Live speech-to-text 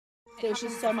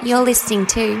You're listening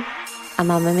to a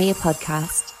Mamamia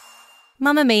podcast.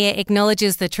 Mamamia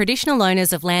acknowledges the traditional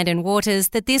owners of land and waters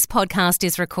that this podcast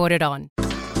is recorded on.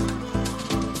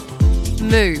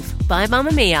 Move by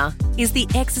Mamamia is the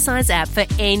exercise app for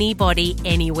anybody,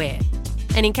 anywhere.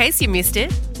 And in case you missed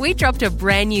it, we dropped a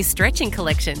brand new stretching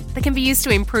collection that can be used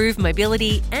to improve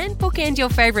mobility and bookend your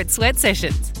favourite sweat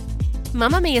sessions.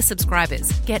 Mamamia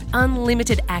subscribers get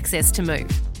unlimited access to Move,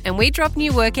 and we drop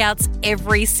new workouts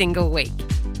every single week.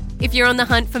 If you're on the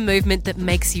hunt for movement that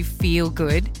makes you feel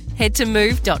good, head to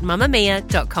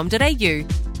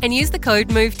move.mamamia.com.au and use the code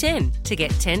MOVE10 to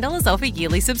get $10 off a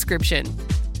yearly subscription.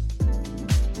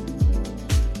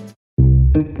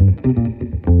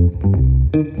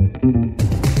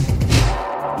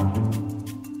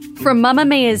 From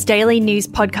Mamamia's daily news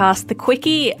podcast, The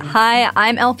Quickie, hi,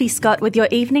 I'm Elfie Scott with your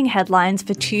evening headlines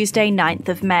for Tuesday, 9th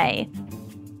of May.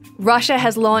 Russia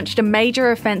has launched a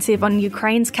major offensive on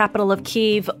Ukraine's capital of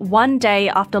Kyiv 1 day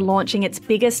after launching its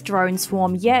biggest drone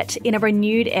swarm yet in a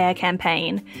renewed air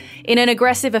campaign. In an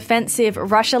aggressive offensive,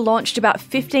 Russia launched about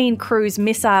 15 cruise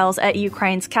missiles at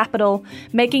Ukraine's capital,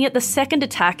 making it the second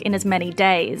attack in as many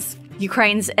days.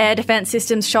 Ukraine's air defense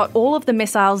systems shot all of the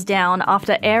missiles down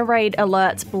after air raid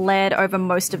alerts blared over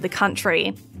most of the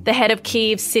country. The head of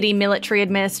Kyiv's city military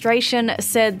administration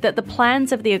said that the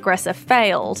plans of the aggressor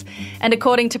failed, and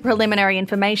according to preliminary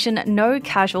information, no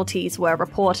casualties were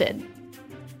reported.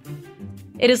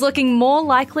 It is looking more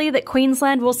likely that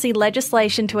Queensland will see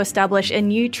legislation to establish a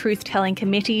new truth-telling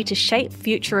committee to shape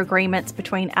future agreements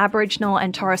between Aboriginal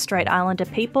and Torres Strait Islander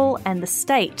people and the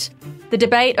state. The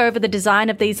debate over the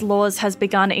design of these laws has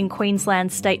begun in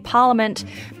Queensland's state parliament,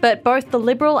 but both the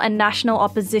Liberal and National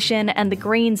opposition and the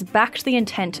Greens backed the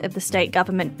intent of the state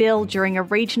government bill during a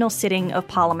regional sitting of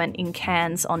Parliament in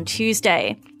Cairns on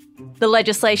Tuesday. The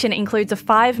legislation includes a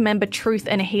 5-member Truth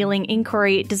and Healing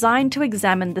inquiry designed to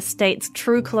examine the state's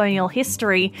true colonial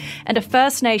history and a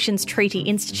First Nations Treaty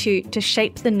Institute to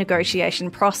shape the negotiation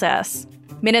process.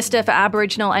 Minister for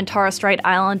Aboriginal and Torres Strait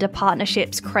Islander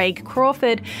Partnerships Craig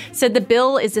Crawford said the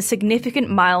bill is a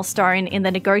significant milestone in the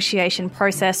negotiation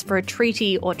process for a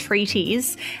treaty or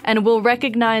treaties and will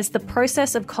recognise the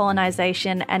process of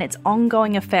colonisation and its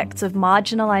ongoing effects of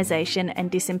marginalisation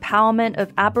and disempowerment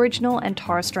of Aboriginal and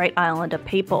Torres Strait Islander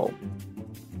people.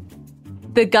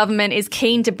 The government is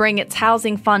keen to bring its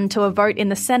housing fund to a vote in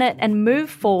the Senate and move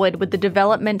forward with the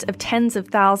development of tens of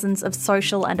thousands of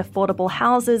social and affordable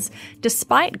houses,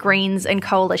 despite Greens and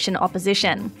coalition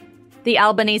opposition. The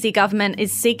Albanese government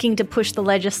is seeking to push the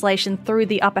legislation through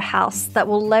the upper house that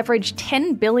will leverage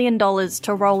 $10 billion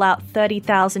to roll out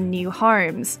 30,000 new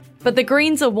homes. But the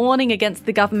Greens are warning against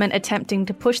the government attempting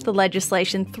to push the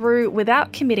legislation through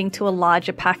without committing to a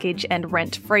larger package and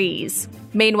rent freeze.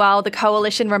 Meanwhile, the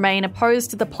coalition remain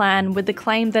opposed to the plan with the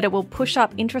claim that it will push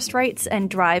up interest rates and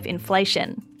drive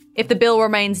inflation. If the bill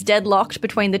remains deadlocked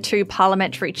between the two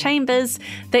parliamentary chambers,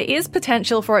 there is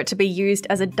potential for it to be used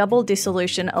as a double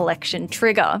dissolution election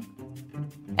trigger.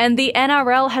 And the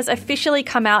NRL has officially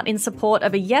come out in support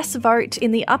of a yes vote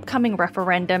in the upcoming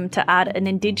referendum to add an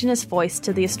Indigenous voice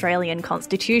to the Australian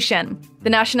Constitution. The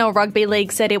National Rugby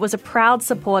League said it was a proud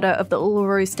supporter of the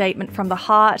Uluru Statement from the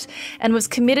Heart and was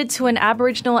committed to an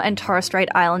Aboriginal and Torres Strait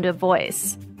Islander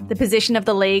voice. The position of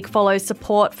the league follows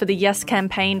support for the Yes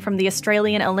campaign from the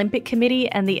Australian Olympic Committee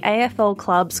and the AFL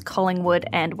clubs Collingwood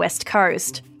and West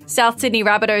Coast. South Sydney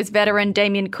Rabbitohs veteran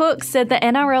Damien Cook said the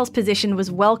NRL's position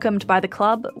was welcomed by the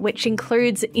club, which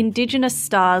includes Indigenous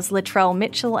stars Latrell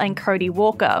Mitchell and Cody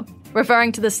Walker,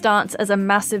 referring to the stance as a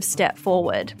massive step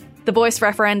forward. The voice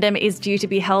referendum is due to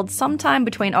be held sometime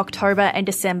between October and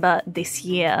December this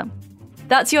year.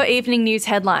 That's your evening news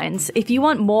headlines. If you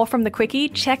want more from The Quickie,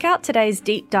 check out today's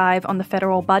deep dive on the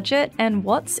federal budget and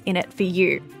what's in it for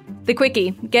you. The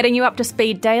Quickie, getting you up to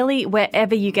speed daily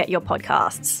wherever you get your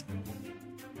podcasts.